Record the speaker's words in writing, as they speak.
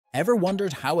Ever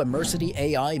wondered how Immersity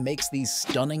AI makes these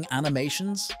stunning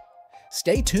animations?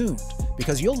 Stay tuned,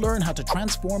 because you'll learn how to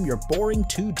transform your boring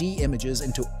 2D images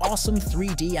into awesome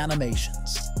 3D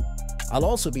animations. I'll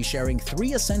also be sharing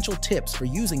 3 essential tips for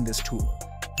using this tool,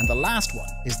 and the last one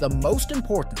is the most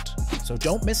important, so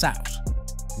don't miss out.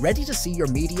 Ready to see your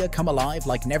media come alive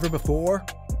like never before?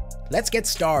 Let's get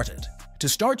started. To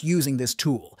start using this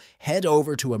tool, head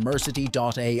over to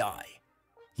Immersity.ai.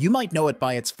 You might know it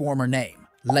by its former name,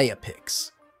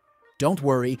 LeiaPix. Don't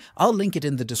worry, I'll link it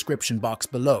in the description box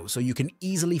below so you can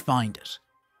easily find it.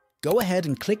 Go ahead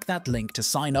and click that link to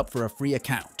sign up for a free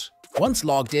account. Once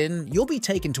logged in, you'll be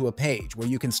taken to a page where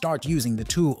you can start using the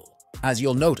tool. As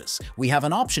you'll notice, we have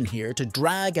an option here to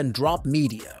drag and drop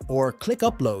media or click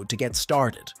upload to get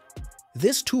started.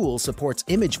 This tool supports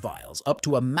image files up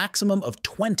to a maximum of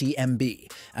 20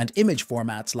 MB and image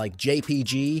formats like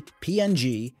JPG,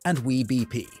 PNG, and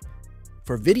WebP.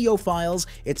 For video files,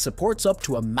 it supports up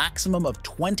to a maximum of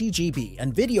 20 GB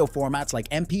and video formats like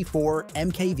MP4,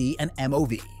 MKV, and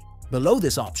MOV. Below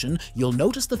this option, you'll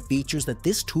notice the features that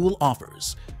this tool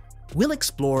offers. We'll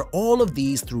explore all of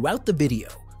these throughout the video,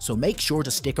 so make sure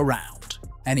to stick around.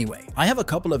 Anyway, I have a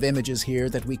couple of images here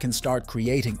that we can start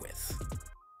creating with.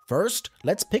 First,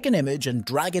 let's pick an image and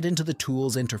drag it into the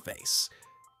tool's interface.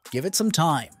 Give it some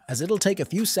time, as it'll take a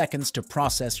few seconds to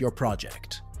process your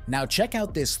project. Now check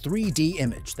out this 3D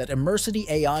image that Immersity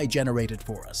AI generated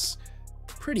for us.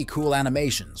 Pretty cool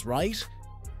animations, right?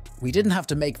 We didn't have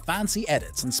to make fancy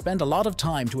edits and spend a lot of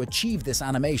time to achieve this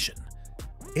animation.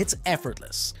 It's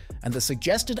effortless, and the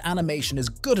suggested animation is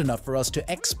good enough for us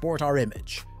to export our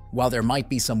image. While there might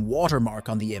be some watermark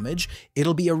on the image,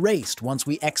 it'll be erased once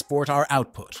we export our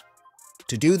output.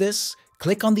 To do this,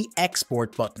 click on the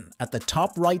Export button at the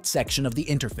top right section of the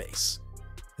interface.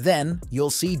 Then,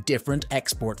 you'll see different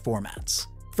export formats.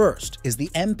 First is the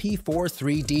MP4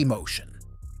 3D motion.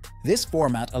 This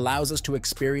format allows us to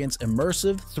experience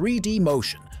immersive 3D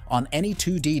motion on any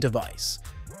 2D device.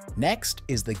 Next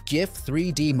is the GIF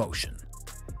 3D motion.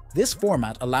 This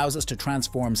format allows us to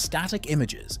transform static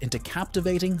images into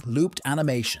captivating, looped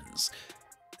animations.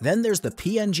 Then there's the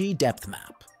PNG depth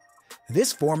map.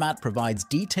 This format provides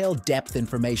detailed depth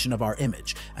information of our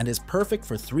image and is perfect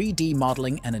for 3D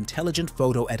modeling and intelligent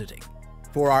photo editing.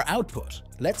 For our output,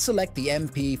 let's select the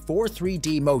MP4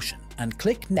 3D motion and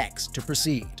click Next to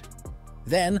proceed.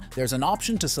 Then there's an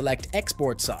option to select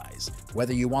export size,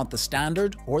 whether you want the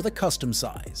standard or the custom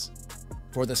size.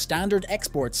 For the standard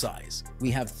export size,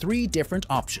 we have 3 different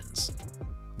options.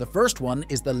 The first one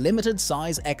is the limited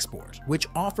size export, which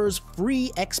offers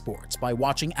free exports by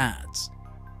watching ads.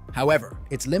 However,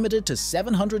 it's limited to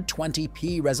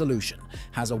 720p resolution,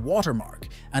 has a watermark,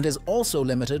 and is also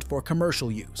limited for commercial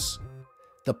use.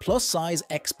 The plus size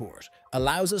export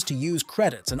allows us to use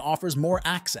credits and offers more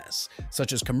access,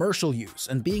 such as commercial use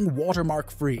and being watermark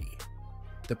free.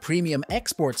 The premium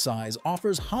export size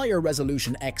offers higher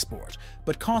resolution export,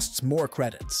 but costs more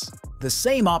credits. The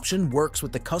same option works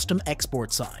with the custom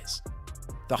export size.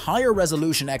 The higher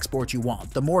resolution export you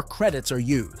want, the more credits are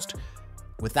used.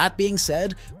 With that being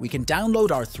said, we can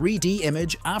download our 3D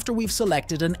image after we've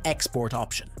selected an export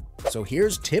option. So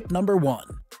here's tip number 1.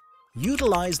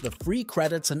 Utilize the free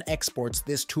credits and exports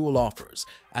this tool offers,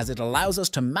 as it allows us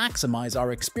to maximize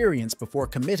our experience before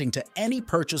committing to any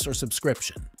purchase or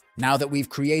subscription. Now that we've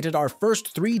created our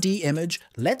first 3D image,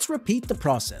 let's repeat the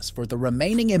process for the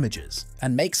remaining images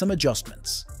and make some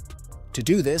adjustments. To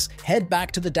do this, head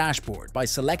back to the dashboard by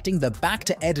selecting the Back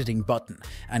to Editing button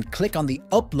and click on the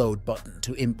Upload button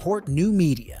to import new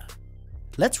media.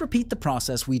 Let's repeat the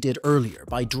process we did earlier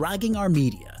by dragging our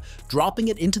media, dropping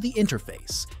it into the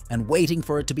interface, and waiting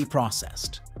for it to be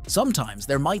processed. Sometimes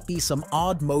there might be some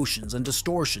odd motions and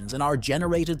distortions in our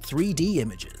generated 3D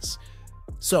images.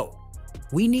 So,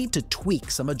 we need to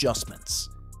tweak some adjustments.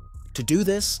 To do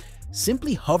this,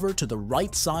 simply hover to the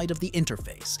right side of the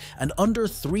interface, and under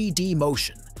 3D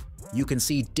motion, you can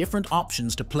see different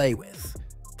options to play with.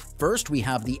 First, we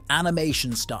have the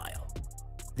animation style.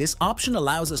 This option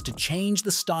allows us to change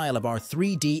the style of our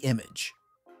 3D image.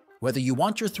 Whether you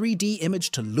want your 3D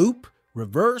image to loop,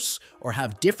 reverse, or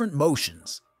have different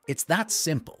motions, it's that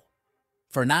simple.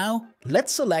 For now,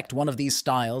 let's select one of these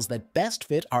styles that best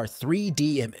fit our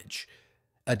 3D image.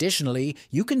 Additionally,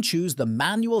 you can choose the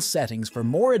manual settings for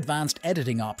more advanced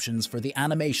editing options for the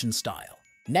animation style.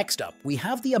 Next up, we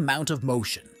have the amount of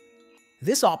motion.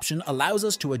 This option allows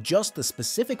us to adjust the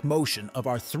specific motion of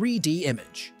our 3D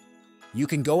image. You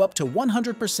can go up to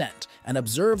 100% and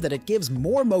observe that it gives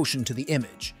more motion to the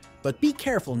image, but be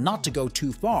careful not to go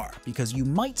too far because you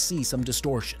might see some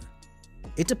distortion.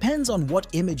 It depends on what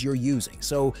image you're using,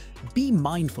 so be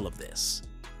mindful of this.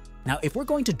 Now, if we're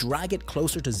going to drag it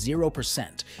closer to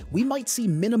 0%, we might see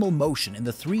minimal motion in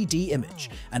the 3D image,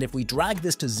 and if we drag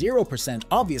this to 0%,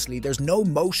 obviously there's no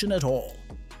motion at all.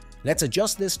 Let's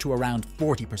adjust this to around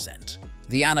 40%.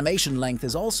 The animation length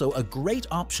is also a great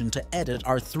option to edit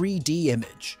our 3D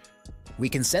image. We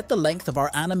can set the length of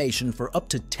our animation for up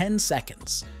to 10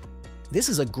 seconds. This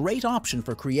is a great option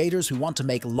for creators who want to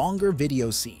make longer video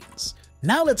scenes.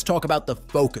 Now let's talk about the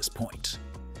focus point.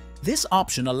 This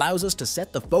option allows us to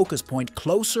set the focus point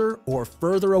closer or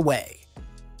further away.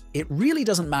 It really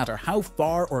doesn't matter how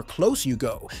far or close you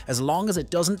go, as long as it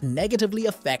doesn't negatively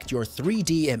affect your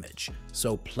 3D image,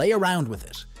 so play around with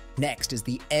it. Next is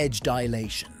the edge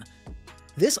dilation.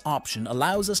 This option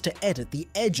allows us to edit the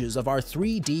edges of our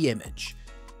 3D image.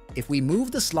 If we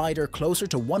move the slider closer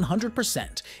to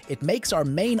 100%, it makes our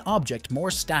main object more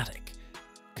static.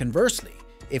 Conversely,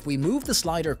 if we move the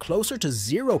slider closer to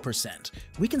 0%,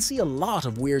 we can see a lot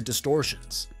of weird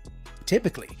distortions.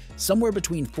 Typically, somewhere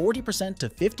between 40% to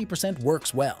 50%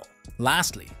 works well.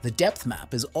 Lastly, the depth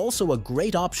map is also a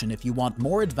great option if you want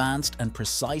more advanced and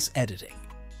precise editing.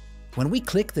 When we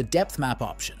click the depth map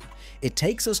option, it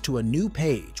takes us to a new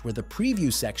page where the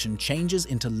preview section changes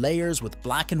into layers with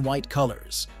black and white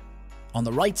colors. On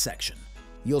the right section,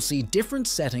 you'll see different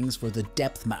settings for the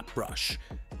depth map brush.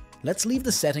 Let's leave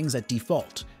the settings at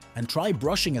default and try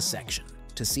brushing a section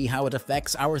to see how it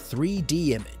affects our 3D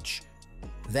image.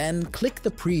 Then click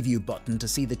the preview button to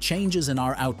see the changes in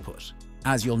our output.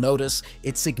 As you'll notice,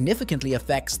 it significantly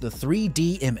affects the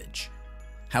 3D image.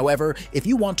 However, if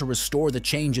you want to restore the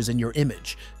changes in your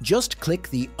image, just click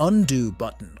the Undo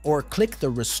button or click the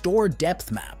Restore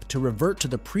Depth Map to revert to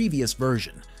the previous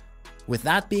version. With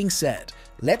that being said,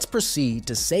 let's proceed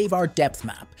to save our depth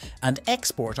map and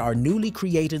export our newly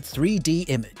created 3D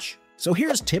image. So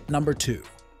here's tip number 2.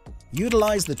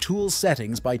 Utilize the tool's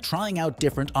settings by trying out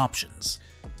different options.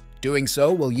 Doing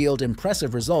so will yield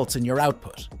impressive results in your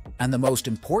output. And the most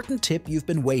important tip you've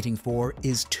been waiting for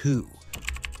is 2.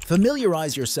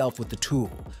 Familiarize yourself with the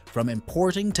tool, from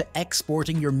importing to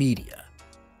exporting your media.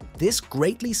 This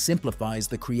greatly simplifies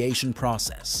the creation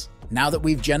process. Now that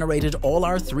we've generated all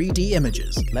our 3D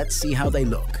images, let's see how they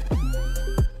look.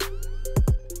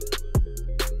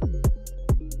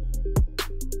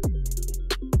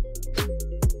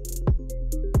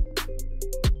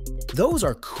 Those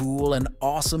are cool and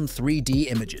awesome 3D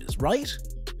images, right?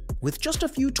 With just a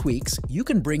few tweaks, you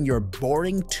can bring your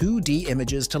boring 2D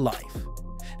images to life.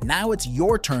 Now it's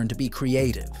your turn to be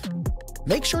creative.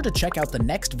 Make sure to check out the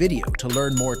next video to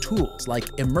learn more tools like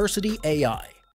Immersity AI.